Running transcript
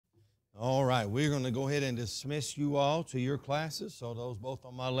All right, we're going to go ahead and dismiss you all to your classes, so those both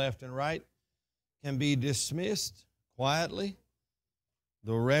on my left and right can be dismissed quietly.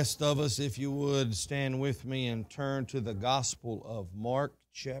 The rest of us, if you would, stand with me and turn to the Gospel of Mark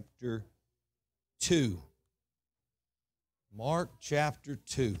chapter 2. Mark chapter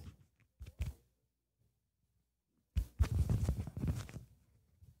 2.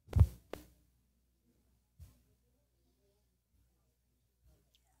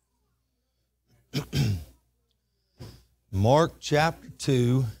 Mark chapter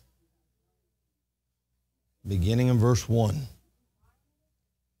 2, beginning in verse 1.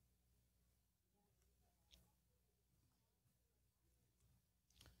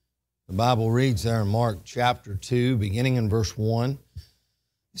 The Bible reads there in Mark chapter 2, beginning in verse 1.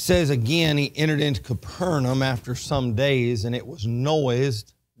 It says, "Again, he entered into Capernaum after some days, and it was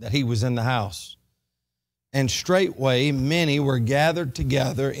noised that he was in the house. And straightway many were gathered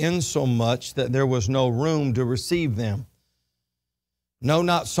together, insomuch that there was no room to receive them. No,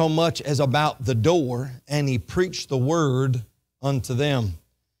 not so much as about the door, and he preached the word unto them.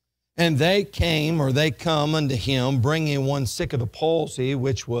 And they come unto him, bringing one sick of the palsy,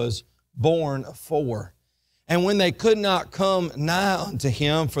 which was borne afore. And when they could not come nigh unto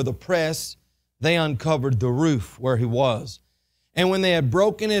him for the press, they uncovered the roof where he was. And when they had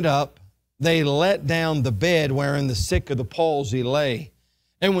broken it up, they let down the bed wherein the sick of the palsy lay.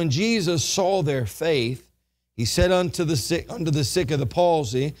 And when Jesus saw their faith, he said unto the sick of the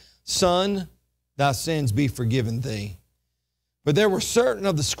palsy, Son, thy sins be forgiven thee. But there were certain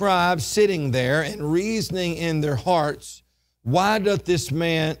of the scribes sitting there and reasoning in their hearts, Why does this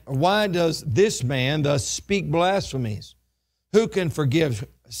man thus speak blasphemies? Who can forgive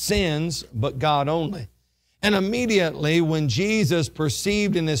sins but God only? And immediately when Jesus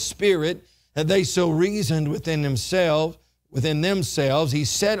perceived in his spirit that they so reasoned within themselves, he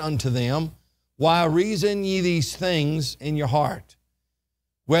said unto them, Why reason ye these things in your heart?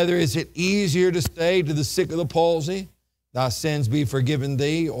 Whether is it easier to say to the sick of the palsy, Thy sins be forgiven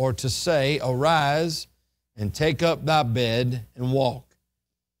thee, or to say, Arise and take up thy bed and walk?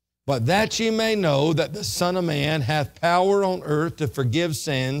 But that ye may know that the Son of Man hath power on earth to forgive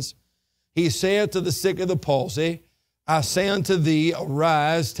sins, he saith to the sick of the palsy, I say unto thee,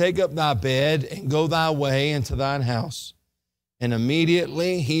 Arise, take up thy bed, and go thy way into thine house. And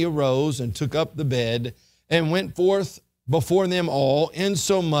immediately he arose and took up the bed, and went forth before them all,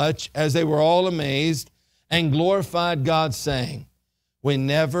 insomuch as they were all amazed, and glorified God, saying, We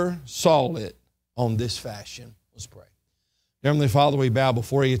never saw it on this fashion. Let's pray. Heavenly Father, we bow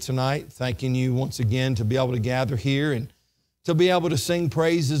before you tonight, thanking you once again to be able to gather here and to be able to sing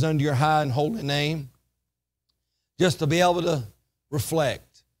praises unto your high and holy name. Just to be able to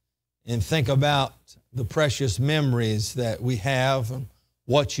reflect and think about the precious memories that we have and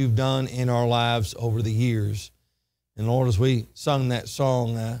what you've done in our lives over the years. And Lord, as we sung that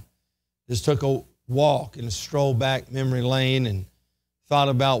song, I just took a walk and a stroll back memory lane and thought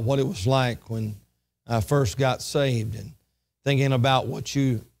about what it was like when I first got saved and thinking about what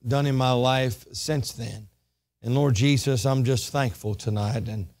you've done in my life since then. And Lord Jesus, I'm just thankful tonight,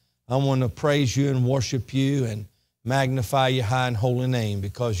 and I want to praise you and worship you and magnify your high and holy name,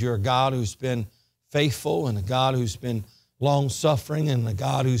 because you're a God who's been faithful and a God who's been long-suffering and a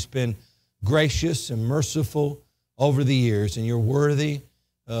God who's been gracious and merciful over the years. And you're worthy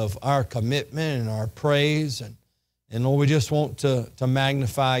of our commitment and our praise. And Lord, we just want to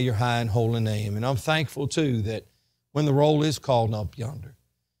magnify your high and holy name. And I'm thankful, too, that when the roll is called up yonder,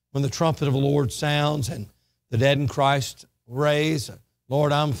 when the trumpet of the Lord sounds and the dead in Christ raise,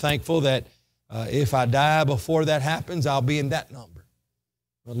 Lord, I'm thankful that if I die before that happens, I'll be in that number.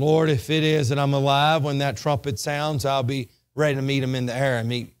 But Lord, if it is that I'm alive when that trumpet sounds, I'll be ready to meet him in the air and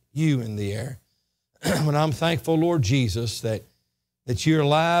meet you in the air. But I'm thankful, Lord Jesus, that you're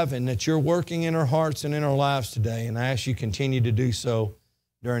alive and that you're working in our hearts and in our lives today. And I ask you continue to do so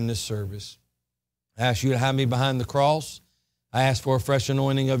during this service. I ask you to hide me behind the cross. I ask for a fresh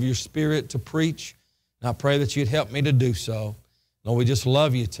anointing of your Spirit to preach. And I pray that you'd help me to do so. Lord, we just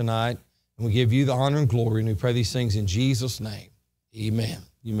love you tonight. And we give you the honor and glory, and we pray these things in Jesus' name. Amen.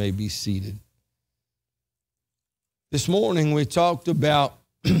 You may be seated. This morning we talked about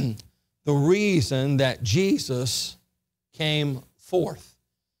the reason that Jesus came forth.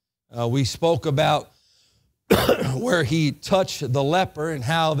 We spoke about where he touched the leper and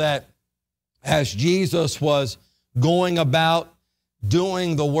how that as Jesus was going about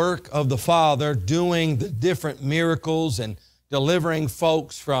doing the work of the Father, doing the different miracles and delivering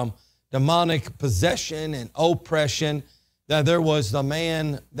folks from demonic possession and oppression, that there was the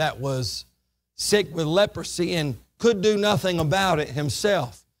man that was sick with leprosy and could do nothing about it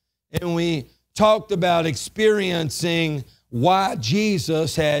himself. and we talked about experiencing why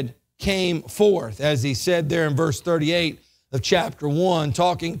Jesus had came forth. As he said there in verse 38 of chapter 1,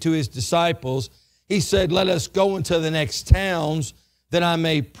 talking to his disciples, he said, let us go into the next towns that I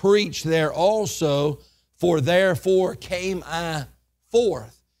may preach there also, for therefore came I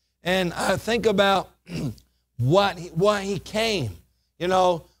forth. And I think about why he came. You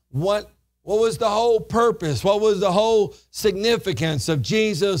know, what was the whole purpose? What was the whole significance of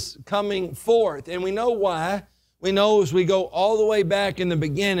Jesus coming forth? And we know why. We know as we go all the way back in the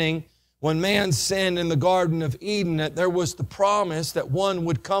beginning, when man sinned in the Garden of Eden, that there was the promise that one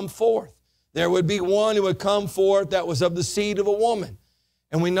would come forth. There would be one who would come forth that was of the seed of a woman.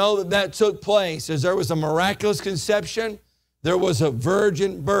 And we know that that took place as there was a miraculous conception, there was a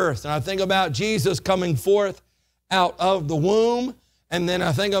virgin birth. And I think about Jesus coming forth out of the womb, and then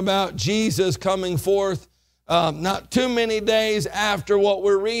I think about Jesus coming forth not too many days after what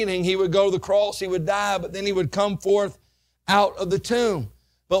we're reading. He would go to the cross, he would die, but then he would come forth out of the tomb.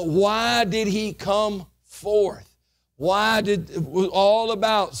 But why did he come forth? It was all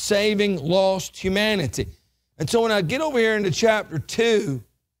about saving lost humanity. And so when I get over here into chapter 2,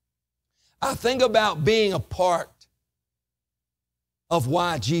 I think about being a part of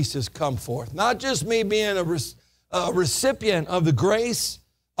why Jesus come forth. Not just me being a recipient of the grace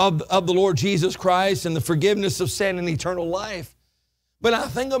of the Lord Jesus Christ and the forgiveness of sin and eternal life, but I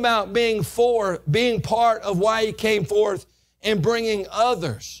think about being part of why he came forth and bringing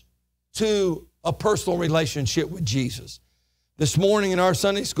others to a personal relationship with Jesus. This morning in our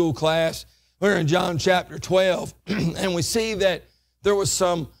Sunday school class, we're in John chapter 12, and we see that there was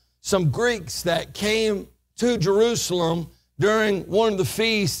some Greeks that came to Jerusalem during one of the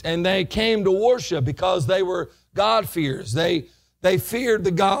feasts, and they came to worship because they were God-fearers. They feared the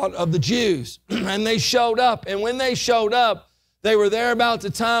God of the Jews, and they showed up. And when they showed up, they were there about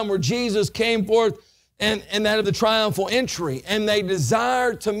the time where Jesus came forth and that of the triumphal entry, and they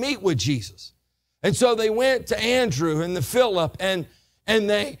desired to meet with Jesus. And so they went to Andrew and the Philip, and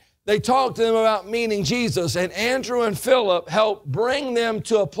they talked to them about meeting Jesus, and Andrew and Philip helped bring them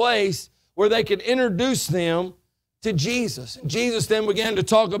to a place where they could introduce them to Jesus. And Jesus then began to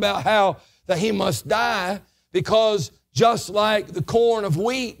talk about how that he must die, because just like the corn of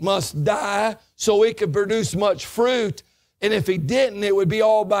wheat must die so it could produce much fruit, and if he didn't, it would be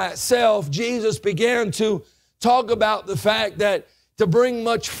all by itself. Jesus began to talk about the fact that to bring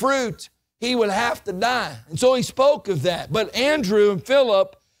much fruit, he would have to die. And so he spoke of that. But Andrew and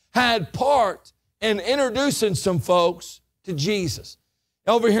Philip had part in introducing some folks to Jesus.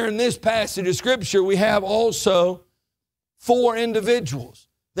 Over here in this passage of Scripture, we have also 4 individuals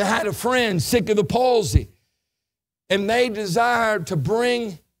that had a friend sick of the palsy, and they desired to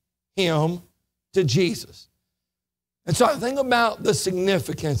bring him to Jesus. And so I think about the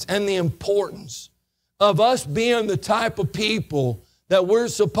significance and the importance of us being the type of people that we're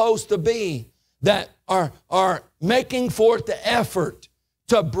supposed to be, that are making forth the effort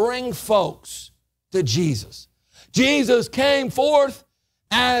to bring folks to Jesus. Jesus came forth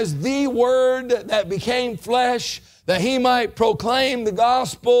as the Word that became flesh, that he might proclaim the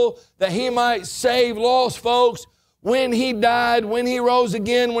gospel, that he might save lost folks. When he died, when he rose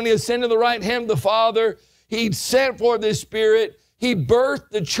again, when he ascended to the right hand of the Father, he sent forth his Spirit. He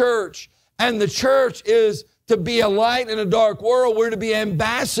birthed the church, and the church is to be a light in a dark world. We're to be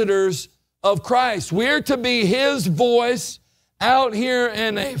ambassadors of Christ. We're to be his voice out here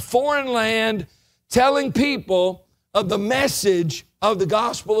in a foreign land, telling people of the message of the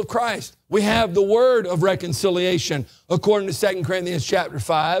gospel of Christ. We have the word of reconciliation, according to 2 Corinthians chapter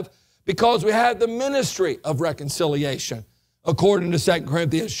 5, because we have the ministry of reconciliation, according to 2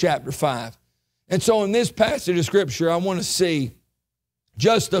 Corinthians chapter 5. And so in this passage of Scripture, I want to see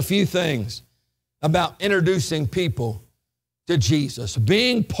just a few things about introducing people to Jesus,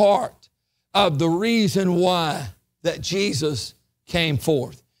 being part of the reason why that Jesus came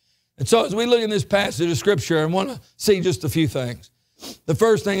forth. And so as we look in this passage of Scripture, I want to see just a few things. The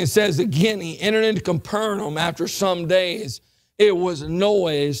first thing it says, again, he entered into Capernaum after some days. It was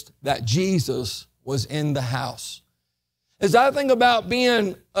noised that Jesus was in the house. As I think about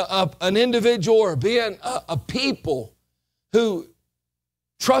being an individual or being a people who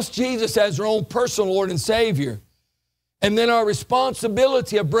trust Jesus as their own personal Lord and Savior, and then our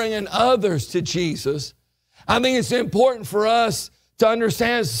responsibility of bringing others to Jesus, I think it's important for us to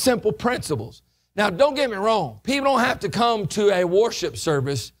understand simple principles. Now, don't get me wrong. People don't have to come to a worship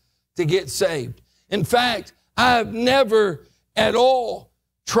service to get saved. In fact, I've never at all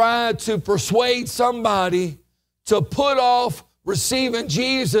tried to persuade somebody to put off receiving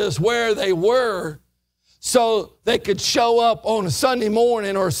Jesus where they were so they could show up on a Sunday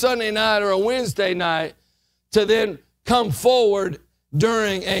morning or a Sunday night or a Wednesday night to then come forward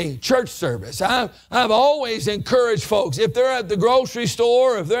during a church service. I've always encouraged folks, if they're at the grocery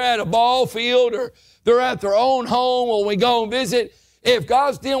store, if they're at a ball field, or they're at their own home when we go and visit, if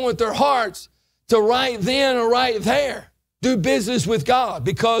God's dealing with their hearts, to right then or right there, do business with God,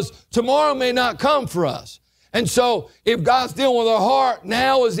 because tomorrow may not come for us. And so if God's dealing with our heart,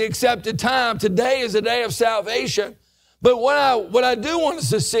 now is the accepted time. Today is the day of salvation. But what I do want us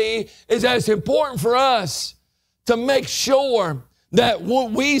to see is that it's important for us to make sure that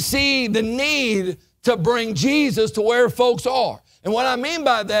we see the need to bring Jesus to where folks are. And what I mean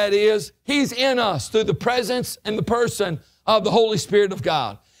by that is He's in us through the presence and the person of the Holy Spirit of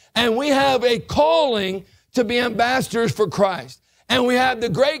God. And we have a calling to be ambassadors for Christ. And we have the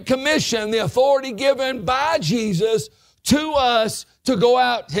Great Commission, the authority given by Jesus to us to go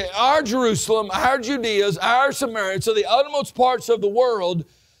out to our Jerusalem, our Judeas, our Samaria, to the uttermost parts of the world,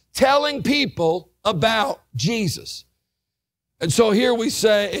 telling people about Jesus. And so here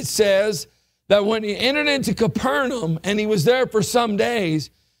it says that when He entered into Capernaum and He was there for some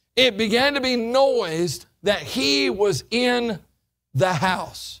days, it began to be noised that He was in the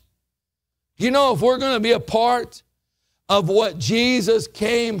house. You know, if we're going to be a part of what Jesus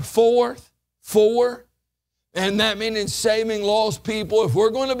came forth for, and that means saving lost people, if we're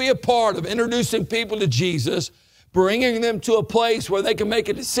going to be a part of introducing people to Jesus, bringing them to a place where they can make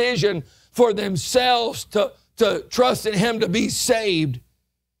a decision for themselves to trust in Him to be saved,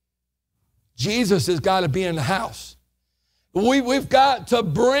 Jesus has got to be in the house. We've got to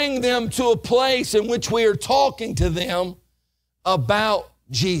bring them to a place in which we are talking to them about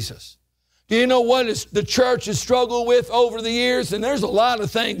Jesus. Do you know what the church has struggled with over the years? And there's a lot of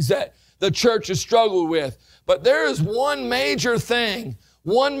things that the church has struggled with. But there is one major thing,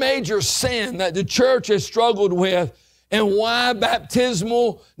 one major sin that the church has struggled with, and why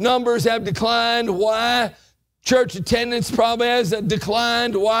baptismal numbers have declined, why church attendance probably has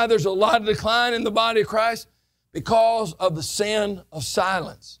declined, why there's a lot of decline in the body of Christ, because of the sin of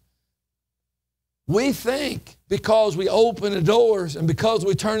silence. We think because we open the doors and because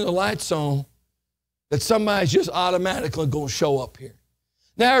we turn the lights on that somebody's just automatically going to show up here.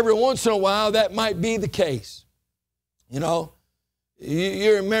 Now, every once in a while, that might be the case. You know,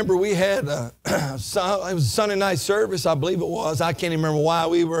 you remember we had it was a Sunday night service, I believe it was. I can't even remember why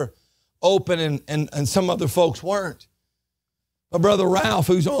we were open and some other folks weren't. My brother Ralph,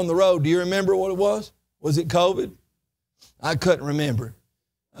 who's on the road, do you remember what it was? Was it COVID? I couldn't remember.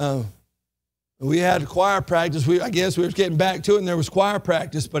 We had a choir practice. I guess we were getting back to it, and there was choir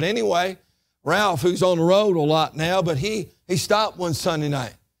practice. But anyway, Ralph, who's on the road a lot now, but he stopped one Sunday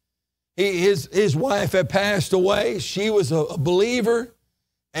night. His wife had passed away. She was a believer,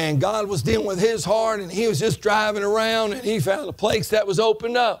 and God was dealing with his heart, and he was just driving around, and he found a place that was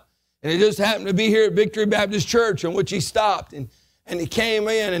opened up. And it just happened to be here at Victory Baptist Church, in which he stopped. And he came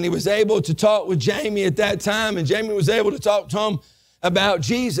in, and he was able to talk with Jamie at that time, and Jamie was able to talk to him about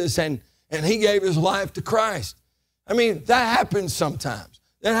Jesus, and he gave his life to Christ. I mean, that happens sometimes.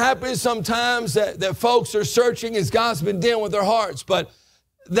 That happens sometimes that folks are searching as God's been dealing with their hearts, but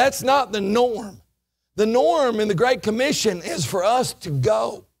that's not the norm. The norm in the Great Commission is for us to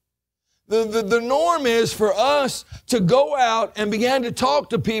go. The norm is for us to go out and begin to talk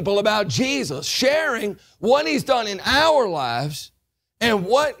to people about Jesus, sharing what He's done in our lives and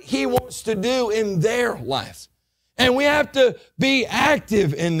what He wants to do in their lives. And we have to be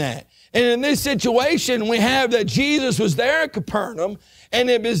active in that. And in this situation, we have that Jesus was there at Capernaum, and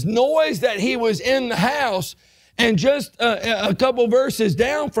it was noise that He was in the house. And just a couple verses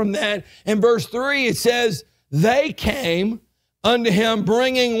down from that, in verse 3, it says, they came unto Him,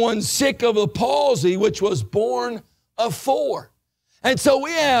 bringing one sick of the palsy, which was born of 4. And so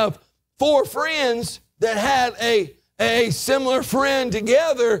we have 4 friends that had a similar friend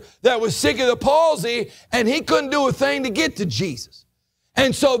together that was sick of the palsy, and he couldn't do a thing to get to Jesus.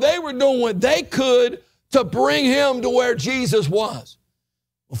 And so they were doing what they could to bring him to where Jesus was.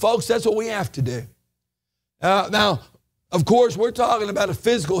 Well, folks, that's what we have to do. Now, of course, we're talking about a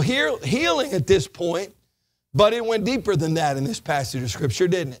physical healing at this point, but it went deeper than that in this passage of Scripture,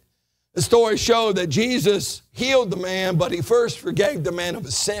 didn't it? The story showed that Jesus healed the man, but He first forgave the man of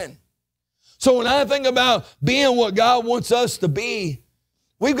his sin. So when I think about being what God wants us to be,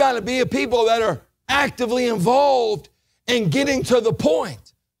 we've got to be a people that are actively involved in getting to the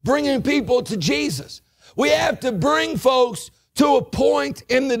point, bringing people to Jesus. We have to bring folks to a point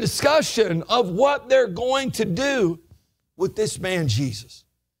in the discussion of what they're going to do with this man, Jesus.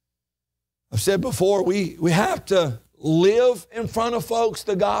 I've said before, we have to live in front of folks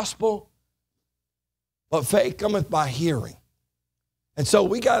the gospel, but faith cometh by hearing. And so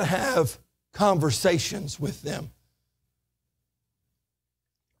we got to have conversations with them.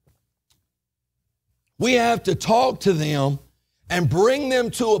 We have to talk to them and bring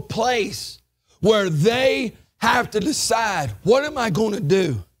them to a place where they have to decide, what am I going to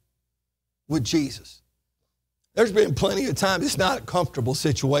do with Jesus? There's been plenty of times. It's not a comfortable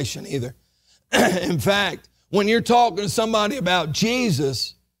situation either. In fact, when you're talking to somebody about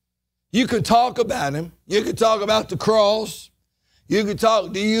Jesus, you could talk about him. You could talk about the cross. You could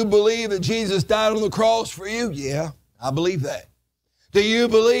talk, do you believe that Jesus died on the cross for you? Yeah, I believe that. Do you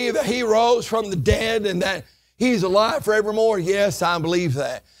believe that he rose from the dead and that he's alive forevermore? Yes, I believe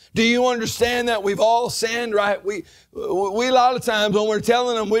that. Do you understand that we've all sinned, right? We a lot of times when we're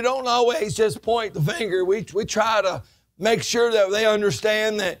telling them, we don't always just point the finger. We try to make sure that they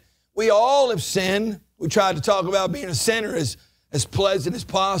understand that we all have sinned. We try to talk about being a sinner as pleasant as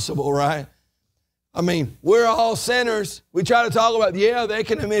possible, right? I mean, we're all sinners. We try to talk about, yeah, they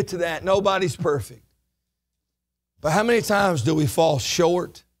can admit to that. Nobody's perfect. But how many times do we fall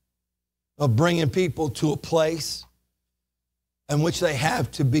short of bringing people to a place in which they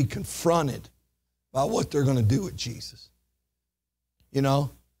have to be confronted by what they're going to do with Jesus? You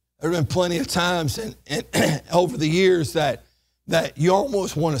know, there have been plenty of times and over the years that you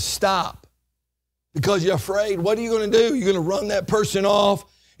almost want to stop because you're afraid. What are you going to do? You're going to run that person off?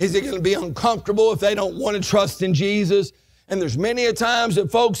 Is it going to be uncomfortable if they don't want to trust in Jesus? And there's many a times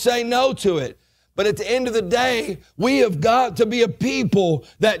that folks say no to it. But at the end of the day, we have got to be a people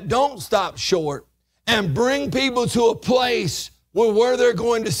that don't stop short and bring people to a place where they're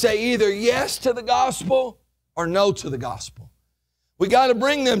going to say either yes to the gospel or no to the gospel. We got to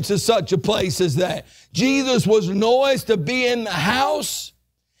bring them to such a place as that. Jesus was noised to be in the house,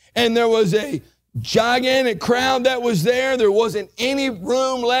 and there was a gigantic crowd that was there. There wasn't any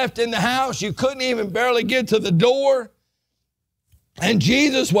room left in the house. You couldn't even barely get to the door. And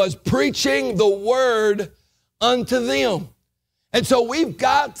Jesus was preaching the word unto them. And so we've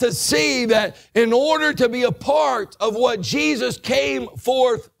got to see that in order to be a part of what Jesus came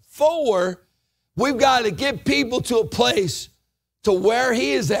forth for, we've got to get people to a place to where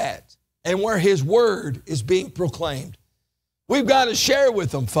he is at and where his word is being proclaimed. We've got to share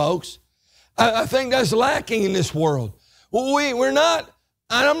with them, folks. I think that's lacking in this world. We're not,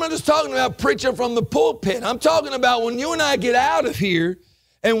 and I'm not just talking about preaching from the pulpit. I'm talking about when you and I get out of here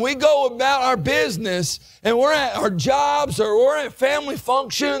and we go about our business and we're at our jobs or we're at family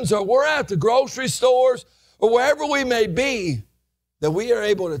functions or we're at the grocery stores or wherever we may be, that we are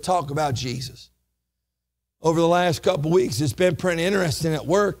able to talk about Jesus. Over the last couple of weeks, it's been pretty interesting at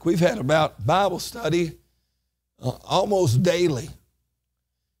work. We've had about Bible study almost daily.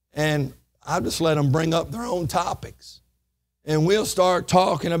 And I just let them bring up their own topics. And we'll start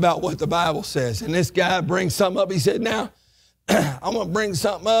talking about what the Bible says. And this guy brings something up. He said, now, I'm going to bring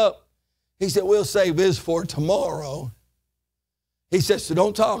something up. He said, we'll save this for tomorrow. He says, so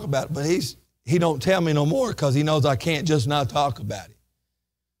don't talk about it. But he don't tell me no more because he knows I can't just not talk about it.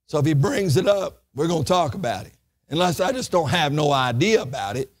 So if he brings it up, we're going to talk about it. Unless I just don't have no idea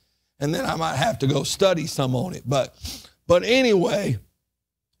about it. And then I might have to go study some on it. But anyway,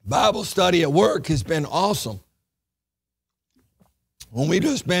 Bible study at work has been awesome. When we've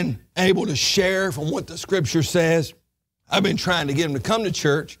just been able to share from what the scripture says. I've been trying to get them to come to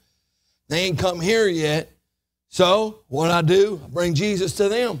church. They ain't come here yet. So what I do, I bring Jesus to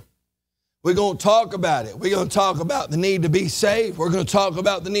them. We're going to talk about it. We're going to talk about the need to be saved. We're going to talk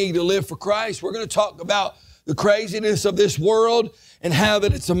about the need to live for Christ. We're going to talk about the craziness of this world and how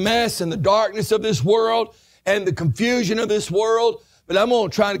that it's a mess and the darkness of this world and the confusion of this world. But I'm going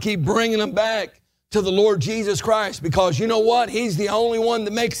to try to keep bringing them back to the Lord Jesus Christ because you know what? He's the only one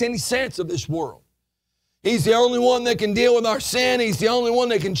that makes any sense of this world. He's the only one that can deal with our sin. He's the only one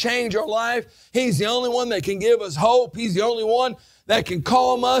that can change our life. He's the only one that can give us hope. He's the only one that can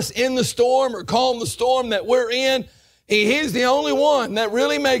calm us in the storm or calm the storm that we're in. He's the only one that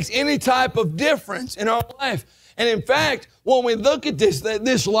really makes any type of difference in our life. And in fact, when we look at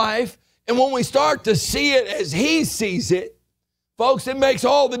this life and when we start to see it as he sees it, folks, it makes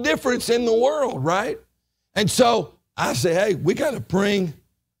all the difference in the world, right? And so I say, hey, we got to bring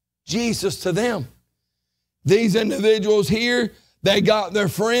Jesus to them. These individuals here, they got their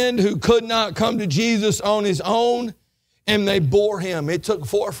friend who could not come to Jesus on his own, and they bore him. It took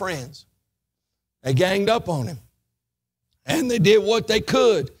 4 friends. They ganged up on him, and they did what they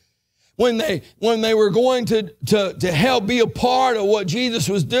could. When they were going to help be a part of what Jesus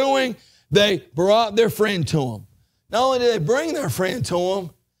was doing, they brought their friend to him. Not only did they bring their friend to him,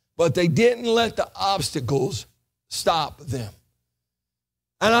 but they didn't let the obstacles stop them.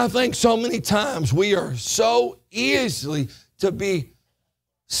 And I think so many times we are so easily to be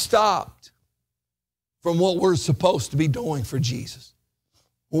stopped from what we're supposed to be doing for Jesus.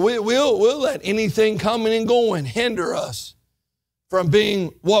 We'll let anything coming and going hinder us from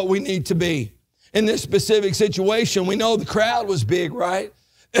being what we need to be. In this specific situation, we know the crowd was big, right?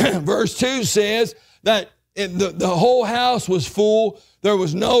 Verse 2 says that the whole house was full. There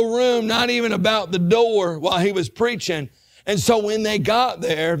was no room, not even about the door while he was preaching. And so when they got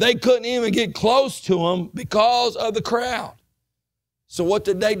there, they couldn't even get close to him because of the crowd. So what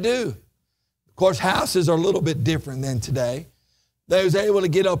did they do? Of course, houses are a little bit different than today. They was able to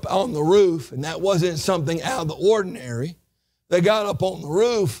get up on the roof, and that wasn't something out of the ordinary. They got up on the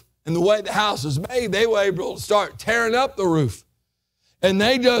roof, and the way the house was made, they were able to start tearing up the roof. And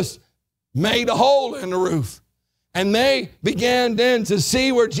they just made a hole in the roof. And they began then to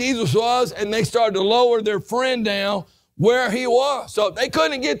see where Jesus was, and they started to lower their friend down where he was. So if they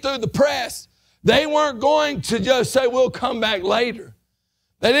couldn't get through the press, they weren't going to just say, we'll come back later.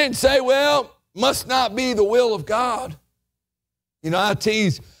 They didn't say, well, must not be the will of God. You know, I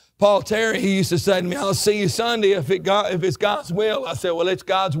tease Paul Terry. He used to say to me, I'll see you Sunday if it's God's will. I said, well, it's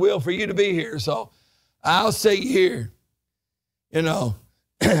God's will for you to be here, so I'll see you here. You know,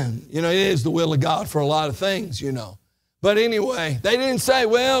 it is the will of God for a lot of things, you know. But anyway, they didn't say,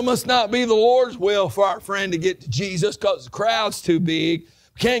 well, it must not be the Lord's will for our friend to get to Jesus because the crowd's too big.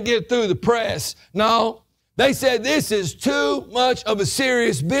 We can't get through the press. No, they said this is too much of a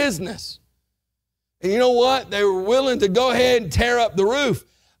serious business. And you know what? They were willing to go ahead and tear up the roof.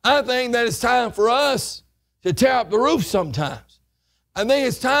 I think that it's time for us to tear up the roof sometimes. I think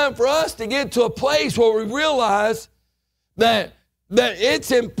it's time for us to get to a place where we realize that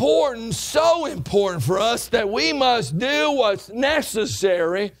it's important, so important for us that we must do what's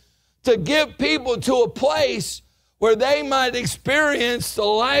necessary to get people to a place where they might experience the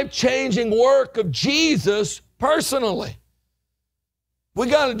life-changing work of Jesus personally. We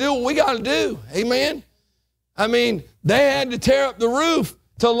got to do what we got to do. Amen? I mean, they had to tear up the roof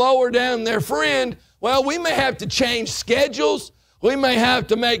to lower down their friend. Well, we may have to change schedules. We may have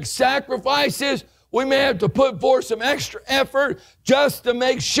to make sacrifices. We may have to put forth some extra effort just to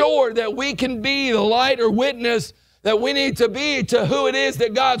make sure that we can be the light or witness that we need to be to who it is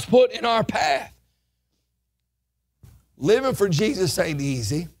that God's put in our path. Living for Jesus ain't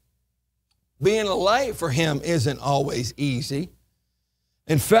easy. Being a light for Him isn't always easy.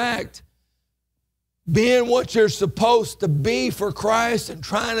 In fact, being what you're supposed to be for Christ and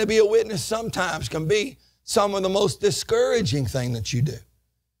trying to be a witness sometimes can be some of the most discouraging thing that you do.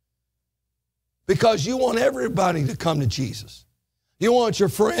 Because you want everybody to come to Jesus. You want your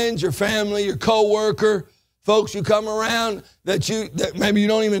friends, your family, your co-worker, folks you come around that maybe you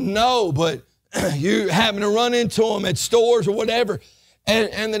don't even know, but you happen to run into them at stores or whatever.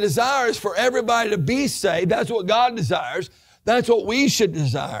 And the desire is for everybody to be saved. That's what God desires. That's what we should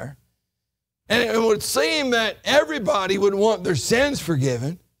desire. And it would seem that everybody would want their sins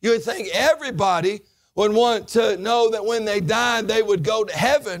forgiven. You would think everybody would want to know that when they died, they would go to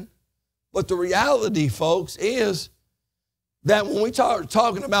heaven. But the reality, folks, is that when we start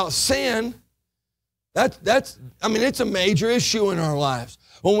talking about sin, it's a major issue in our lives.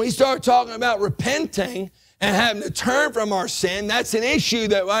 When we start talking about repenting and having to turn from our sin, that's an issue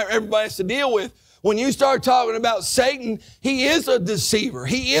that everybody has to deal with. When you start talking about Satan, he is a deceiver.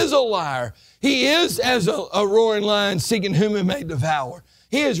 He is a liar. He is as a roaring lion seeking whom he may devour.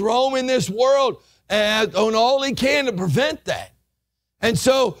 He is roaming this world and on all he can to prevent that. And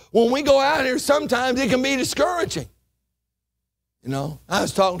so when we go out here, sometimes it can be discouraging. You know, I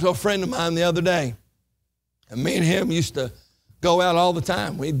was talking to a friend of mine the other day, and me and him used to go out all the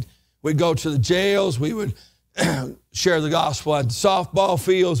time. We'd go to the jails. We would share the gospel at the softball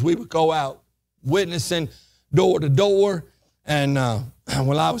fields. We would go out witnessing door to door, and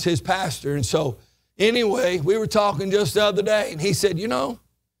well, I was his pastor. And so anyway, we were talking just the other day, and he said, you know,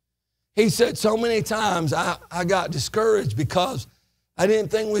 he said so many times I got discouraged because I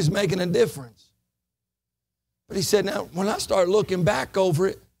didn't think we was making a difference. But he said, now, when I started looking back over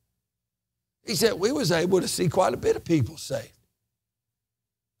it, he said, we was able to see quite a bit of people saved.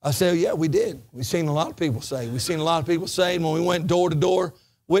 I said, yeah, we did. We've seen a lot of people saved. We've seen a lot of people saved when we went door to door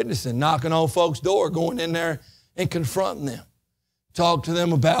witnessing, knocking on folks' door, going in there and confronting them. Talk to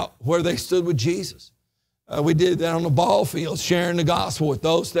them about where they stood with Jesus. We did that on the ball field, sharing the gospel with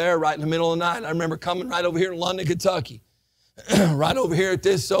those there right in the middle of the night. I remember coming right over here in London, Kentucky, right over here at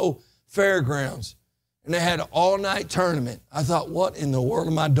this old fairgrounds. And they had an all-night tournament. I thought, what in the world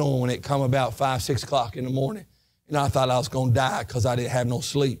am I doing when it come about 5, 6 o'clock in the morning? And I thought I was going to die because I didn't have no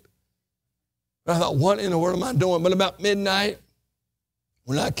sleep. But I thought, what in the world am I doing? But about midnight,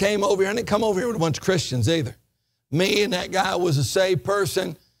 When I came over here, I didn't come over here with a bunch of Christians either. Me and that guy was a saved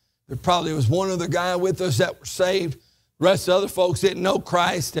person. There probably was one other guy with us that were saved. The rest of the other folks didn't know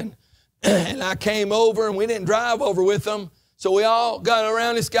Christ. And I came over, and we didn't drive over with them. So we all got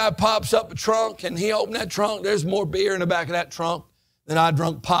around. This guy pops up a trunk, and he opened that trunk. There's more beer in the back of that trunk than I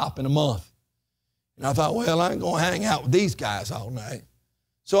drunk pop in a month. And I thought, well, I ain't going to hang out with these guys all night.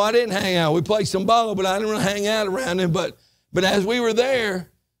 So I didn't hang out. We played some ball, but I didn't really hang out around him. But as we were there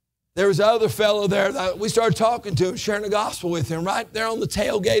was another fellow there that we started talking to and sharing the gospel with him right there on the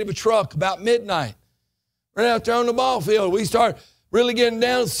tailgate of a truck about midnight. Right out there on the ball field. We started really getting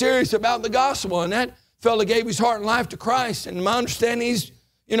down serious about the gospel. And that fellow gave his heart and life to Christ. And my understanding, he's,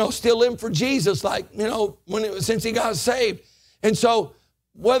 still living for Jesus, since he got saved. And so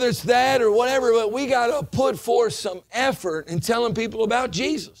whether it's that or whatever, but we got to put forth some effort in telling people about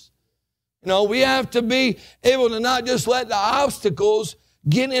Jesus. We have to be able to not just let the obstacles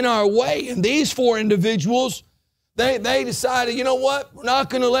get in our way. And these four individuals, they decided, you know what? We're not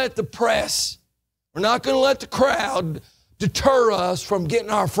going to let the press, we're not going to let the crowd deter us from getting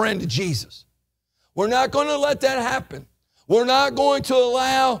our friend to Jesus. We're not going to let that happen. We're not going to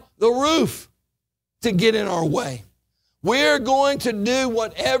allow the roof to get in our way. We're going to do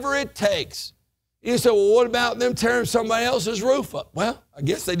whatever it takes. You say, well, what about them tearing somebody else's roof up? Well, I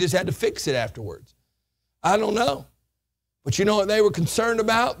guess they just had to fix it afterwards. I don't know. But you know what they were concerned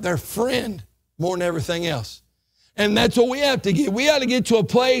about? Their friend more than everything else. And that's what we have to get. We got to get to a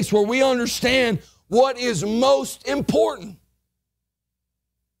place where we understand what is most important.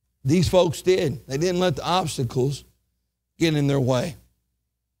 These folks did. They didn't let the obstacles get in their way.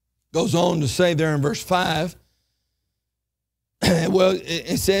 Goes on to say there in verse 5, well,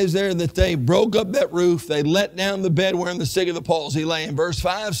 it says there that they broke up that roof. They let down the bed wherein the sick of the palsy lay. And verse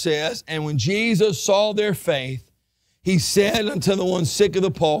 5 says, and when Jesus saw their faith, he said unto the one sick of the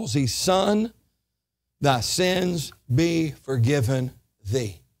palsy, Son, thy sins be forgiven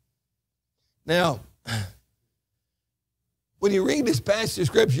thee. Now, when you read this passage of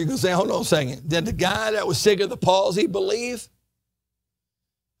Scripture, you're going to say, hold on a second. Did the guy that was sick of the palsy believe?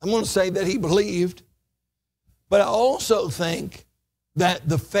 I'm going to say that he believed. But I also think that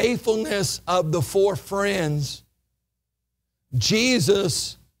the faithfulness of the four friends,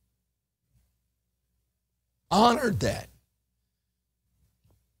 Jesus honored that.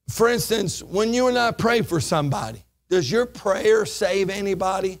 For instance, when you and I pray for somebody, does your prayer save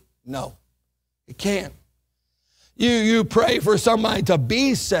anybody? No, it can't. You pray for somebody to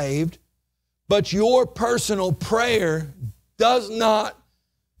be saved, but your personal prayer does not,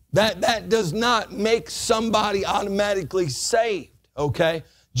 that does not make somebody automatically saved, okay?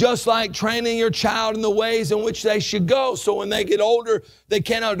 Just like training your child in the ways in which they should go, so when they get older, they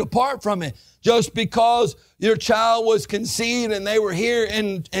cannot depart from it. Just because your child was conceived and they were here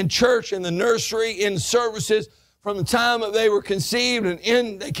in church, in the nursery, in services, from the time that they were conceived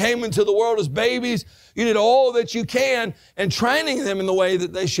and they came into the world as babies, you did all that you can, and training them in the way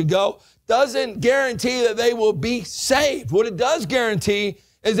that they should go doesn't guarantee that they will be saved. What it does guarantee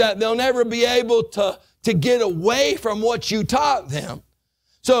is that they'll never be able to get away from what you taught them.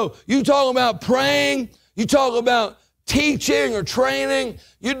 So you talk about praying, you talk about teaching or training,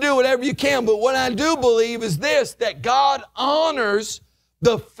 you do whatever you can. But what I do believe is this, that God honors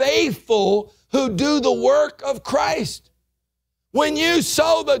the faithful who do the work of Christ. When you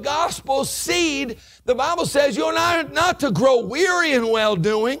sow the gospel seed, the Bible says you're not to grow weary in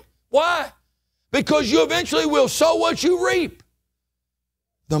well-doing. Why? Because you eventually will sow what you reap.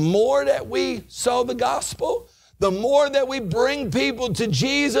 The more that we sow the gospel, the more that we bring people to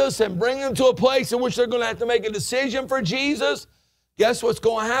Jesus and bring them to a place in which they're going to have to make a decision for Jesus, guess what's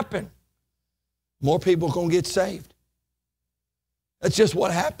going to happen? More people are going to get saved. That's just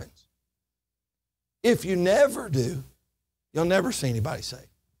what happens. If you never do, you'll never see anybody saved.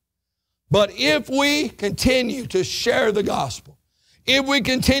 But if we continue to share the gospel, if we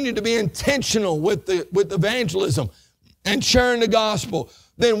continue to be intentional with evangelism and sharing the gospel,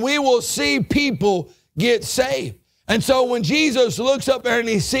 then we will see people get saved. And so when Jesus looks up there and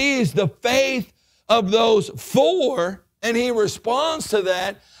he sees the faith of those four and he responds to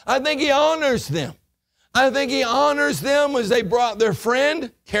that, I think he honors them. I think he honors them as they brought their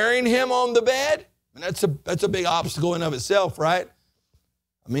friend, carrying him on the bed. And that's a big obstacle in of itself, right?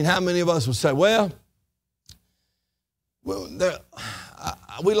 I mean, how many of us would say, well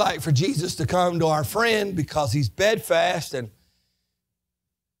we like for Jesus to come to our friend because he's bedfast,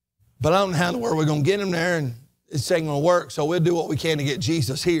 but I don't know how in the world we're going to get him there, and it's ain't going to work, so we'll do what we can to get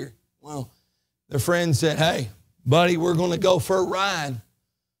Jesus here. Well, their friend said, hey, buddy, we're going to go for a ride,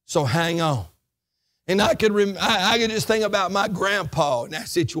 so hang on. And I could just think about my grandpa in that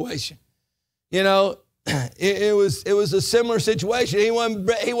situation. You know, it was a similar situation. He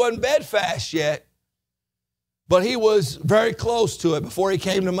wasn't bedfast yet, but he was very close to it before he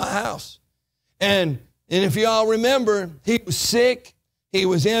came to my house. And if you all remember, he was sick. He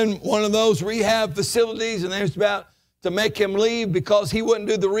was in one of those rehab facilities, and they was about to make him leave because he wouldn't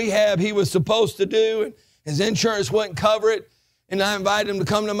do the rehab he was supposed to do, and his insurance wouldn't cover it. And I invited him to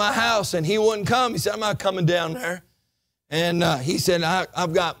come to my house, and he wouldn't come. He said, I'm not coming down there. And he said,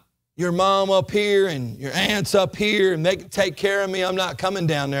 I've got your mom up here and your aunts up here, and they can take care of me. I'm not coming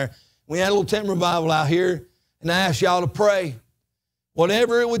down there. We had a little tent revival out here, and I asked y'all to pray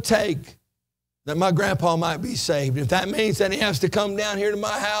whatever it would take that my grandpa might be saved. If that means that he has to come down here to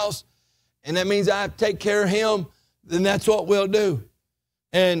my house, and that means I have to take care of him, then that's what we'll do.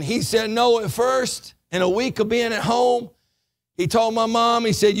 And he said no at first. In a week of being at home, he told my mom,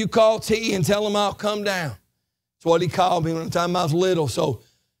 he said, you call T and tell him I'll come down. That's what he called me when the time I was little.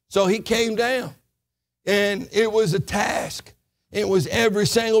 So he came down, and it was a task. It was every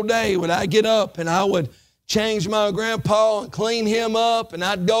single day when I get up and I would change my grandpa and clean him up, and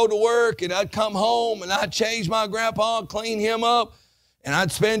I'd go to work and I'd come home and I'd change my grandpa and clean him up, and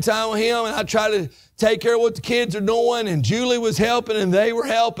I'd spend time with him, and I'd try to take care of what the kids are doing, and Julie was helping, and they were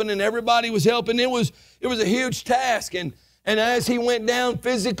helping, and everybody was helping. It was a huge task, and as he went down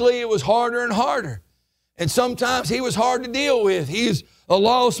physically, it was harder and harder, and sometimes he was hard to deal with. He's a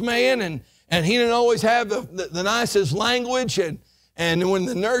lost man, and he didn't always have the nicest language, and when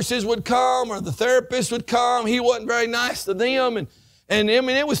the nurses would come or the therapist would come, he wasn't very nice to them. And I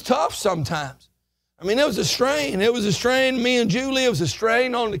mean, it was tough sometimes. I mean, it was a strain. It was a strain. Me and Julie, it was a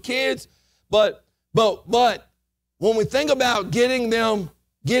strain on the kids. But when we think about getting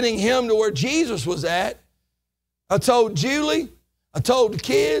him to where Jesus was at, I told Julie, I told the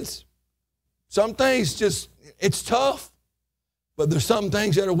kids, some things just, it's tough, but there's some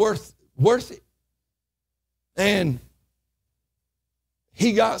things that are worth it. And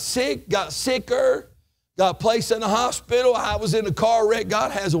he got sick, got sicker, got placed in the hospital. I was in a car wreck.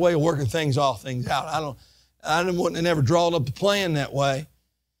 God has a way of working all things out. I wouldn't have never drawn up the plan that way.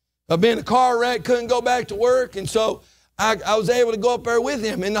 I've been in a car wreck, couldn't go back to work, and so I was able to go up there with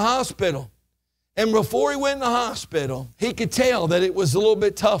him in the hospital. And before he went in the hospital, he could tell that it was a little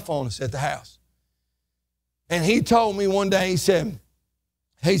bit tough on us at the house. And he told me one day, he said,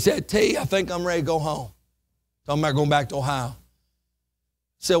 T, I think I'm ready to go home. Talking about going back to Ohio.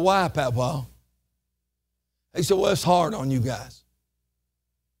 I said, why, Papa? He said, well, it's hard on you guys.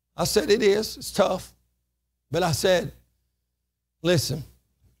 I said, it is. It's tough. But I said, listen,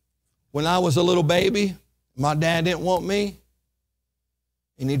 when I was a little baby, my dad didn't want me,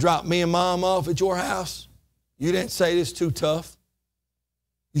 and he dropped me and Mom off at your house. You didn't say this too tough.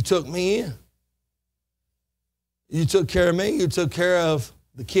 You took me in. You took care of me. You took care of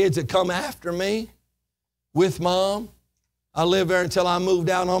the kids that come after me with Mom. I lived there until I moved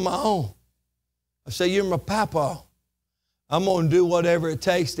out on my own. I said, you're my papa. I'm going to do whatever it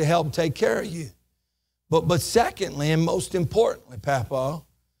takes to help take care of you. But secondly, and most importantly, Papa,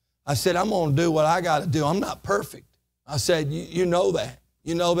 I said, I'm going to do what I got to do. I'm not perfect. I said, you know that.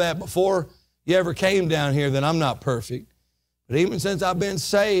 You know that before you ever came down here that I'm not perfect. But even since I've been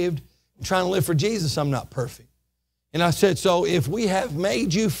saved and trying to live for Jesus, I'm not perfect. And I said, so if we have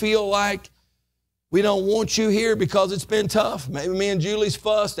made you feel like we don't want you here because it's been tough. Maybe me and Julie's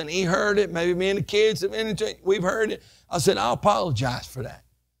fussed and he heard it. Maybe me and the kids, we've heard it. I said, I'll apologize for that.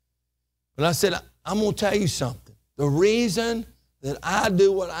 But I said, I'm going to tell you something. The reason that I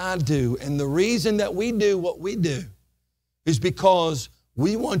do what I do and the reason that we do what we do is because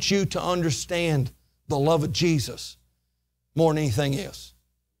we want you to understand the love of Jesus more than anything else.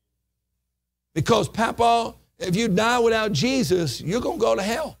 Because, Papa, if you die without Jesus, you're going to go to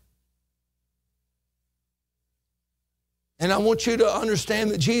hell. And I want you to understand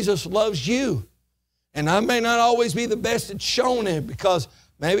that Jesus loves you. And I may not always be the best at showing it because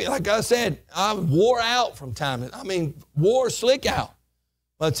maybe, like I said, I wore out from time. I mean, wore slick out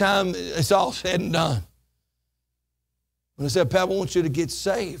by the time it's all said and done. When I said, Papa, I want you to get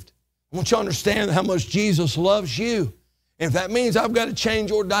saved. I want you to understand how much Jesus loves you. And if that means I've got to change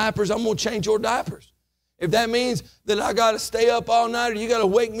your diapers, I'm going to change your diapers. If that means that I got to stay up all night or you got to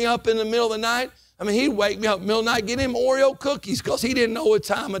wake me up in the middle of the night, I mean, he'd wake me up in the middle of the night, get him Oreo cookies because he didn't know what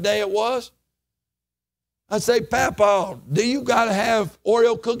time of day it was. I'd say, Papa, do you got to have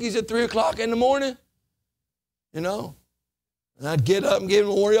Oreo cookies at 3 o'clock in the morning? You know? And I'd get up and give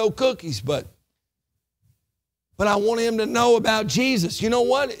him Oreo cookies, but I want him to know about Jesus. You know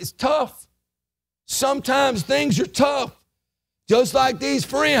what? It's tough. Sometimes things are tough. Just like these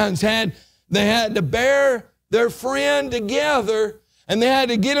friends had They had to bear their friend together, and they had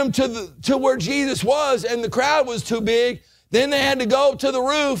to get him to where Jesus was, and the crowd was too big. Then they had to go to the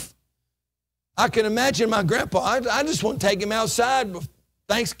roof. I can imagine my grandpa. I just want to take him outside for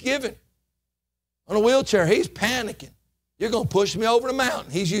Thanksgiving on a wheelchair. He's panicking. You're going to push me over the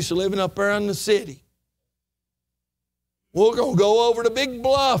mountain. He's used to living up there in the city. We're going to go over the big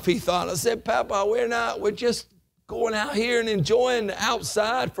bluff, he thought. I said, Papa, we're just going out here and enjoying the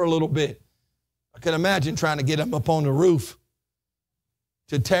outside for a little bit. I can imagine trying to get him up on the roof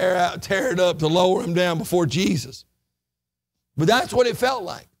to tear it up, to lower him down before Jesus. But that's what it felt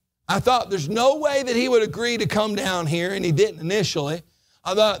like. I thought there's no way that he would agree to come down here, and he didn't initially.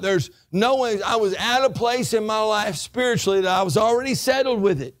 I thought there's no way. I was at a place in my life spiritually that I was already settled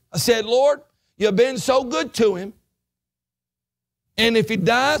with it. I said, Lord, you've been so good to him. And if he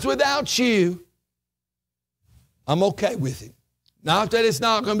dies without you, I'm okay with it. Not that it's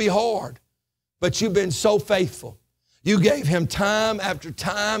not going to be hard, but you've been so faithful. You gave him time after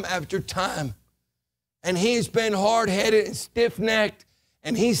time after time. And he's been hard-headed and stiff-necked,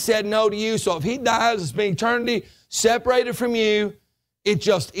 and he said no to you. So if he dies, it's been eternity separated from you. It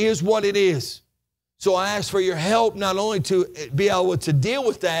just is what it is. So I ask for your help, not only to be able to deal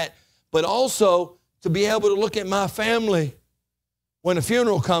with that, but also to be able to look at my family when a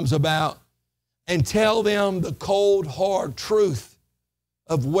funeral comes about and tell them the cold, hard truth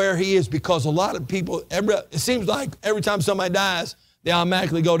of where he is. Because a lot of people, it seems like every time somebody dies, they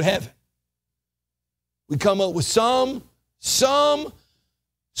automatically go to heaven. We come up with some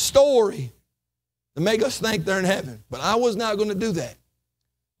story to make us think they're in heaven. But I was not going to do that.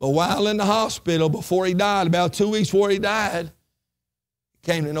 But while in the hospital, before he died, about 2 weeks before he died,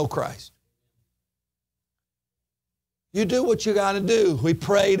 he came to know Christ. You do what you got to do. We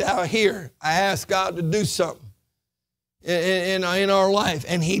prayed out here. I asked God to do something in our life,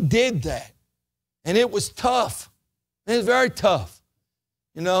 and he did that. And it was tough. It was very tough,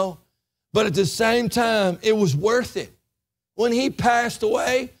 you know. But at the same time, it was worth it. When he passed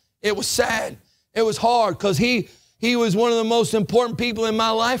away, it was sad. It was hard because he was one of the most important people in my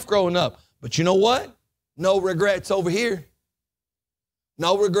life growing up. But you know what? No regrets over here.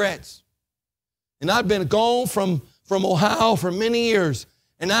 No regrets. And I've been gone from Ohio for many years,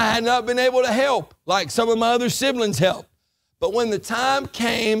 and I had not been able to help like some of my other siblings helped. But when the time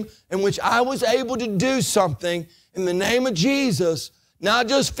came in which I was able to do something in the name of Jesus, not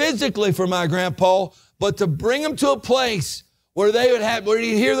just physically for my grandpa, but to bring him to a place where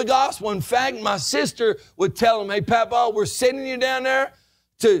he'd hear the gospel. In fact, my sister would tell him, hey, Papa, we're sending you down there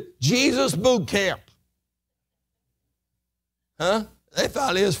to Jesus boot camp. Huh? They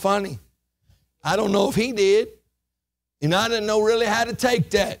thought it was funny. I don't know if he did. And I didn't know really how to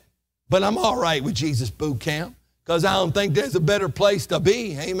take that. But I'm all right with Jesus boot camp because I don't think there's a better place to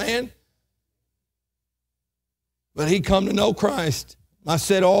be. Amen? But he come to know Christ. I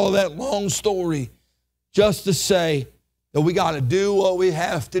said all that long story just to say that we got to do what we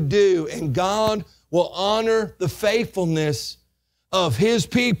have to do, and God will honor the faithfulness of his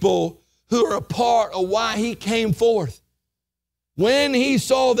people who are a part of why he came forth. When he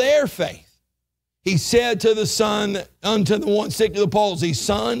saw their faith, he said to the son, unto the one sick of the palsy,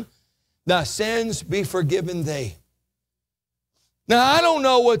 Son, thy sins be forgiven thee. Now, I don't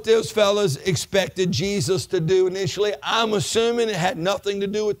know what those fellas expected Jesus to do initially. I'm assuming it had nothing to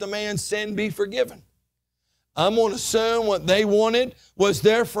do with the man's sin be forgiven. I'm going to assume what they wanted was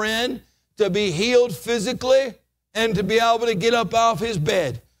their friend to be healed physically and to be able to get up off his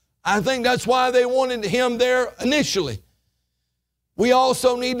bed. I think that's why they wanted him there initially. We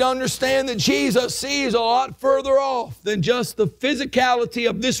also need to understand that Jesus sees a lot further off than just the physicality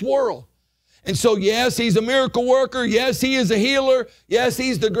of this world. And so, yes, he's a miracle worker. Yes, he is a healer. Yes,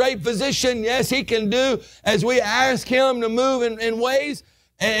 he's the great physician. Yes, he can do as we ask him to move in ways,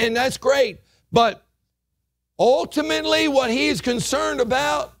 and that's great. But ultimately, what he is concerned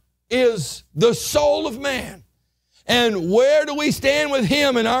about is the soul of man. And where do we stand with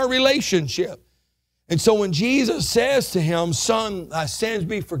him in our relationship? And so when Jesus says to him, Son, thy sins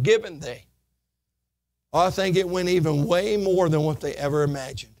be forgiven thee, I think it went even way more than what they ever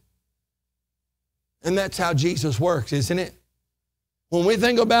imagined. And that's how Jesus works, isn't it? When we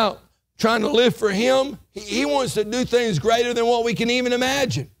think about trying to live for him, he wants to do things greater than what we can even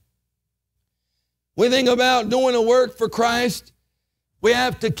imagine. We think about doing a work for Christ, we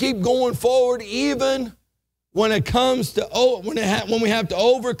have to keep going forward even when it comes to when we have to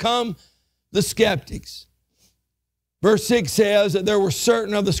overcome the skeptics. Verse 6 says that there were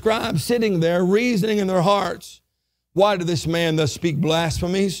certain of the scribes sitting there, reasoning in their hearts, why did this man thus speak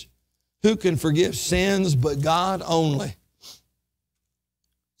blasphemies? Who can forgive sins but God only?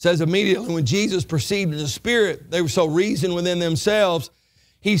 says immediately when Jesus perceived in the Spirit, they were so reasoned within themselves,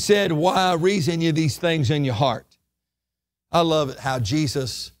 he said, why reason you these things in your heart? I love it how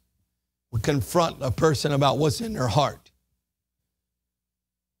Jesus would confront a person about what's in their heart.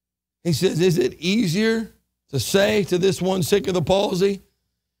 He says, is it easier to say to this one sick of the palsy,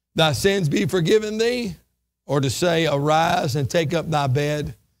 thy sins be forgiven thee, or to say, arise and take up thy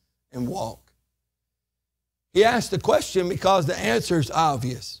bed and walk? He asked the question because the answer is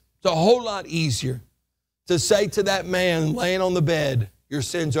obvious. It's a whole lot easier to say to that man laying on the bed, your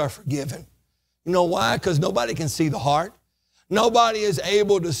sins are forgiven. You know why? Because nobody can see the heart. Nobody is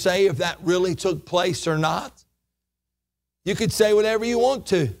able to say if that really took place or not. You could say whatever you want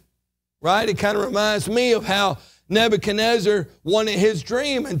to, right? It kind of reminds me of how Nebuchadnezzar wanted his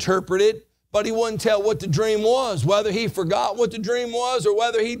dream interpreted, but he wouldn't tell what the dream was, whether he forgot what the dream was or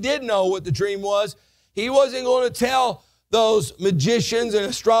whether he did know what the dream was. He wasn't going to tell those magicians and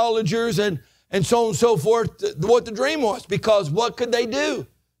astrologers and so on and so forth what the dream was, because what could they do?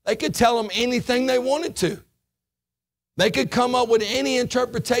 They could tell him anything they wanted to. They could come up with any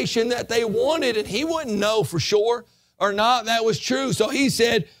interpretation that they wanted, and he wouldn't know for sure or not that was true. So he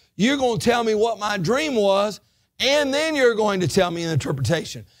said, you're going to tell me what my dream was, and then you're going to tell me an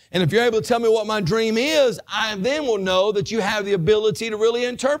interpretation. And if you're able to tell me what my dream is, I then will know that you have the ability to really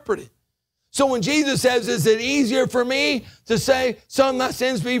interpret it. So when Jesus says, is it easier for me to say, son, thy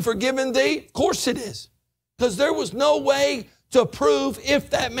sins be forgiven thee? Of course it is. Because there was no way to prove if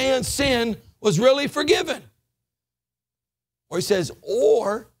that man's sin was really forgiven. Or he says,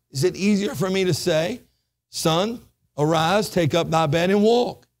 or is it easier for me to say, son, arise, take up thy bed and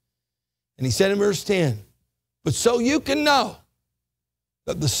walk? And he said in verse 10, but so you can know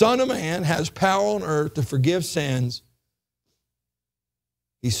that the Son of Man has power on earth to forgive sins,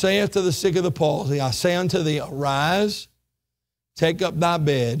 he saith to the sick of the palsy, I say unto thee, arise, take up thy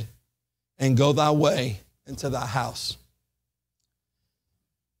bed, and go thy way into thy house.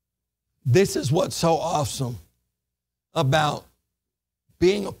 This is what's so awesome about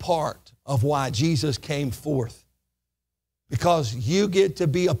being a part of why Jesus came forth. Because you get to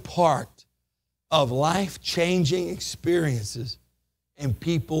be a part of life-changing experiences in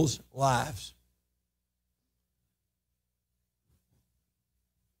people's lives.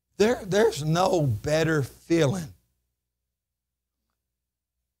 There's no better feeling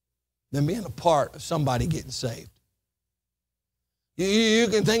than being a part of somebody getting saved. You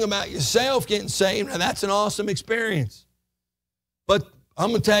can think about yourself getting saved, and that's an awesome experience. But I'm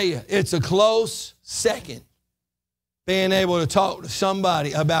going to tell you, it's a close second being able to talk to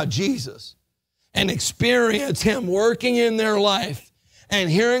somebody about Jesus and experience Him working in their life and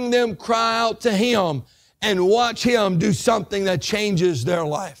hearing them cry out to Him and watch Him do something that changes their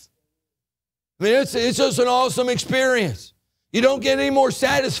life. I mean, it's just an awesome experience. You don't get any more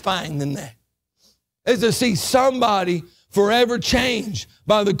satisfying than that. Is to see somebody forever changed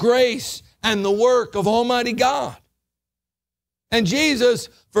by the grace and the work of Almighty God. And Jesus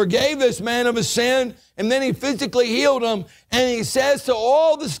forgave this man of his sin, and then He physically healed him. And He says to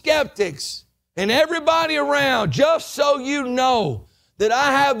all the skeptics and everybody around, just so you know that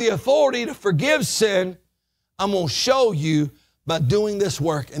I have the authority to forgive sin, I'm going to show you by doing this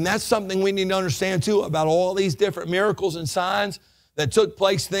work. And that's something we need to understand too about all these different miracles and signs that took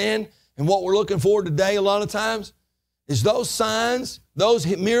place then. And what we're looking for today a lot of times is those signs, those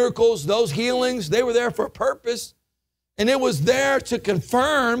miracles, those healings, they were there for a purpose. And it was there to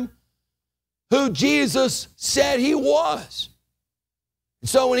confirm who Jesus said He was. And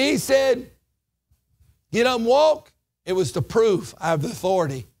so when He said, get up and walk, it was to prove I have the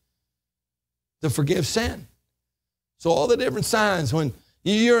authority to forgive sin. So all the different signs, when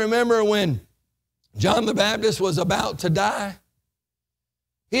you remember when John the Baptist was about to die,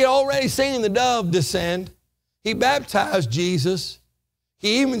 he had already seen the dove descend. He baptized Jesus.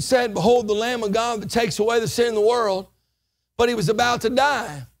 He even said, behold the Lamb of God that takes away the sin of the world. But he was about to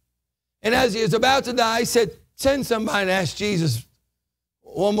die. And as he was about to die, he said, send somebody to ask Jesus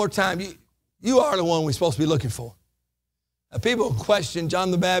one more time. You are the one we're supposed to be looking for. Now, people question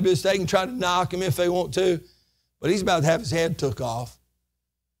John the Baptist. They can try to knock him if they want to. But he's about to have his head took off.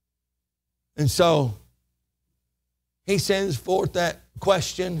 And so he sends forth that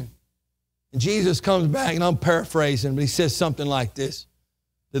question. And Jesus comes back, and I'm paraphrasing, but he says something like this.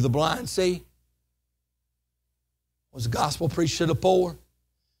 Did the blind see? Was the gospel preached to the poor?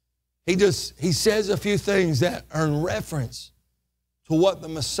 He says a few things that are in reference to what the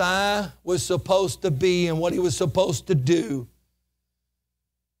Messiah was supposed to be and what He was supposed to do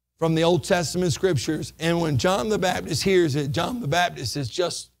from the Old Testament scriptures. And when John the Baptist hears it, John the Baptist is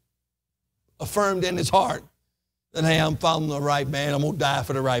just affirmed in his heart that, hey, I'm following the right man. I'm going to die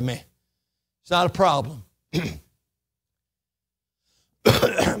for the right man. It's not a problem.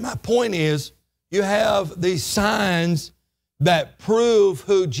 My point is, you have these signs that prove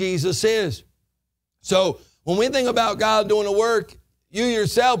who Jesus is. So when we think about God doing the work, you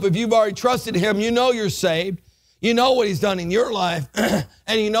yourself, if you've already trusted him, you know you're saved. You know what he's done in your life,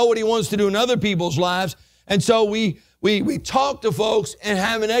 and you know what he wants to do in other people's lives. And so we talk to folks and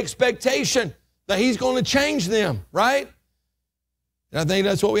have an expectation that he's going to change them, right? And I think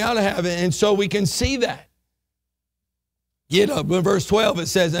that's what we ought to have. And so we can see that. Get up. In verse 12 it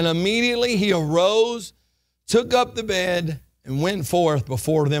says, and immediately he arose, took up the bed, and went forth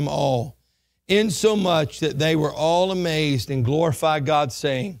before them all, insomuch that they were all amazed and glorified God,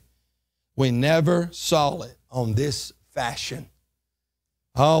 saying, we never saw it on this fashion.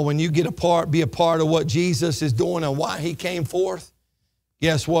 Oh, when you be a part of what Jesus is doing and why he came forth,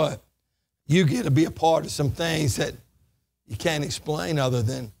 guess what? You get to be a part of some things that you can't explain other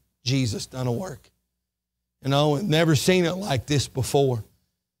than Jesus done a work. You know, I've never seen it like this before.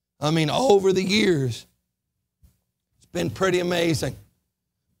 I mean, over the years, it's been pretty amazing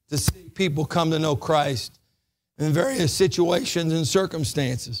to see people come to know Christ in various situations and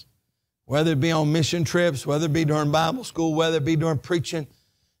circumstances, whether it be on mission trips, whether it be during Bible school, whether it be during preaching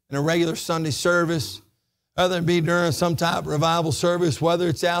in a regular Sunday service, whether it be during some type of revival service, whether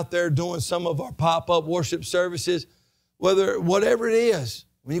it's out there doing some of our pop-up worship services, whatever it is,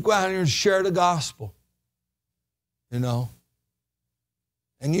 when you go out here and share the gospel, you know,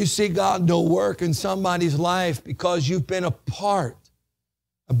 and you see God do work in somebody's life because you've been a part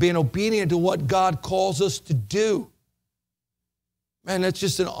of being obedient to what God calls us to do. Man, that's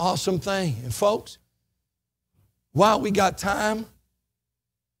just an awesome thing. And folks, while we got time,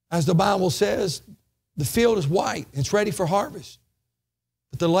 as the Bible says, the field is white. It's ready for harvest.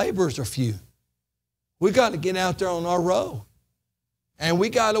 But the laborers are few. We got to get out there on our row. And we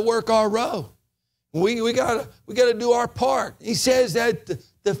got to work our row. We got to do our part. He says that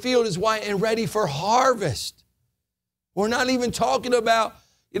the field is white and ready for harvest. We're not even talking about,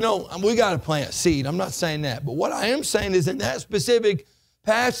 you know, we got to plant a seed. I'm not saying that. But what I am saying is in that specific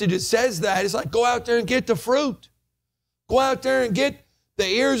passage, it says that. It's like, go out there and get the fruit. Go out there and get the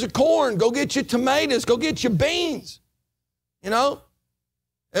ears of corn. Go get your tomatoes. Go get your beans. You know?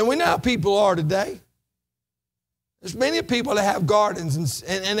 And we know how people are today. There's many people that have gardens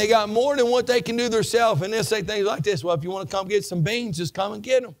and they got more than what they can do themselves. And they'll say things like this, well, if you want to come get some beans, just come and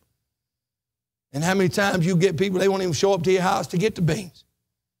get them. And how many times you get people, they won't even show up to your house to get the beans.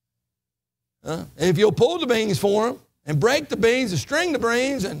 And if you'll pull the beans for them and break the beans and string the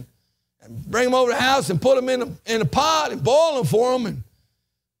beans and bring them over to the house and put them in a pot and boil them for them and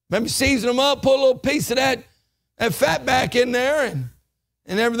maybe season them up, put a little piece of that fat back in there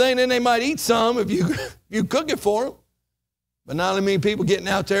and everything, then they might eat some if you cook it for them. But not only many people getting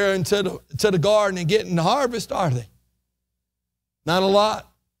out there into the garden and getting the harvest, are they? Not a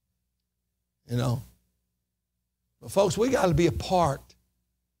lot. You know. But folks, we got to be a part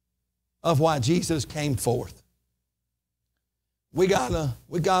of why Jesus came forth. We gotta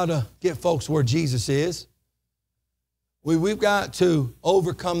get folks where Jesus is. We've got to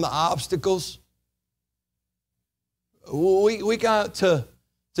overcome the obstacles. We got to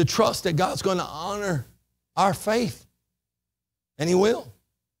trust that God's going to honor our faith. And he will.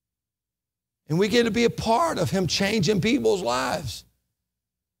 And we get to be a part of him changing people's lives.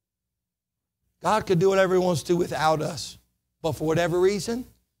 God could do whatever he wants to without us. But for whatever reason,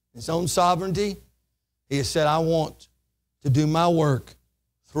 his own sovereignty, he has said, I want to do my work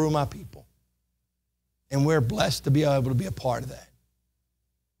through my people. And we're blessed to be able to be a part of that.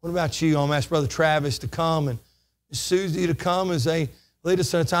 What about you? I'm going to ask Brother Travis to come and Susie to come as they lead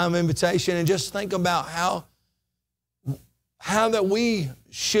us in a time of invitation and just think about how that we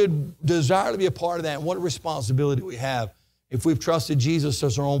should desire to be a part of that and what a responsibility we have if we've trusted Jesus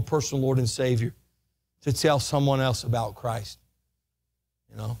as our own personal Lord and Savior to tell someone else about Christ.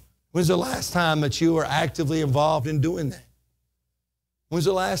 You know, when's the last time that you were actively involved in doing that? When's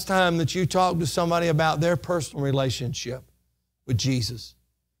the last time that you talked to somebody about their personal relationship with Jesus,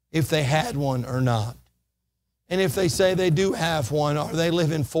 if they had one or not? And if they say they do have one, are they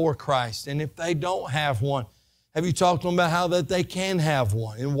living for Christ? And if they don't have one, have you talked to them about how that they can have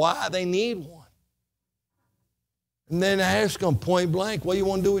one and why they need one? And then ask them point blank, what do you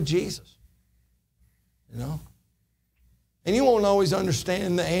want to do with Jesus? You know? And you won't always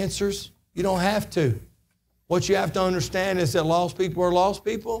understand the answers. You don't have to. What you have to understand is that lost people are lost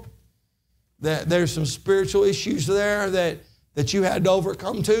people, that there's some spiritual issues there that you had to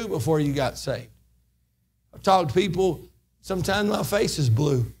overcome too before you got saved. I've talked to people, sometimes my face is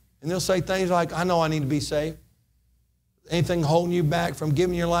blue, and they'll say things like, I know I need to be saved. Anything holding you back from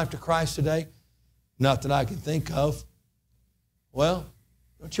giving your life to Christ today? Not that I can think of. Well,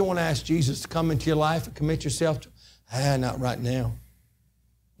 don't you want to ask Jesus to come into your life and commit yourself to? Not right now.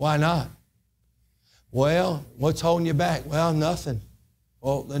 Why not? Well, what's holding you back? Well, nothing.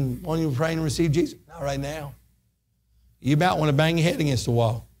 Well, then why don't you pray and receive Jesus? Not right now. You about want to bang your head against the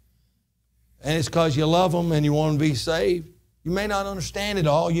wall. And it's because you love them and you want them to be saved. You may not understand it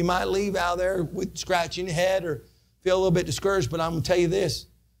all. You might leave out there with scratching your head or feel a little bit discouraged, but I'm going to tell you this.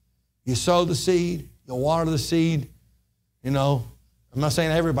 You sow the seed, you water the seed. You know, I'm not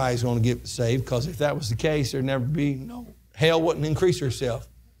saying everybody's going to get saved, because if that was the case, there'd never be, hell wouldn't increase herself.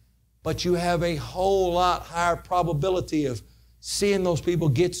 But you have a whole lot higher probability of seeing those people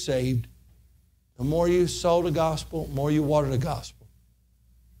get saved. The more you sow the gospel, the more you water the gospel.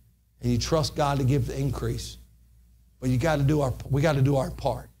 And you trust God to give the increase. But we got to do our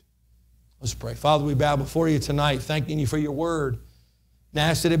part. Let's pray. Father, we bow before you tonight, thanking you for your word. And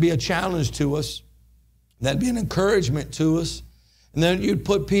ask that it be a challenge to us, that it be an encouragement to us, and that you'd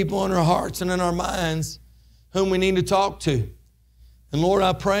put people in our hearts and in our minds whom we need to talk to. And Lord,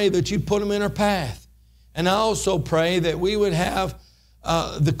 I pray that you'd put them in our path. And I also pray that we would have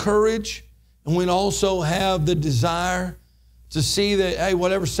the courage, and we'd also have the desire to see that, hey,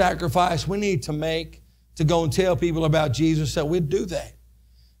 whatever sacrifice we need to make to go and tell people about Jesus, that we'd do that.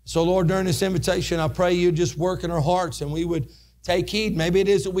 So, Lord, during this invitation, I pray you'd just work in our hearts and we would take heed. Maybe it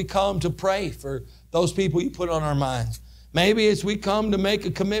is that we come to pray for those people you put on our minds. Maybe it's we come to make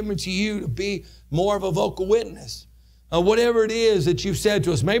a commitment to you to be more of a vocal witness. Whatever it is that you've said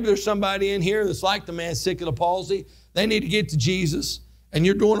to us. Maybe there's somebody in here that's like the man sick of the palsy. They need to get to Jesus, and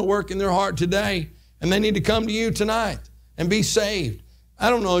you're doing a work in their heart today, and they need to come to you tonight and be saved. I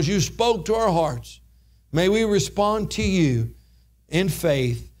don't know, as you spoke to our hearts, may we respond to you in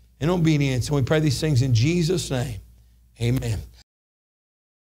faith and obedience. And we pray these things in Jesus' name. Amen.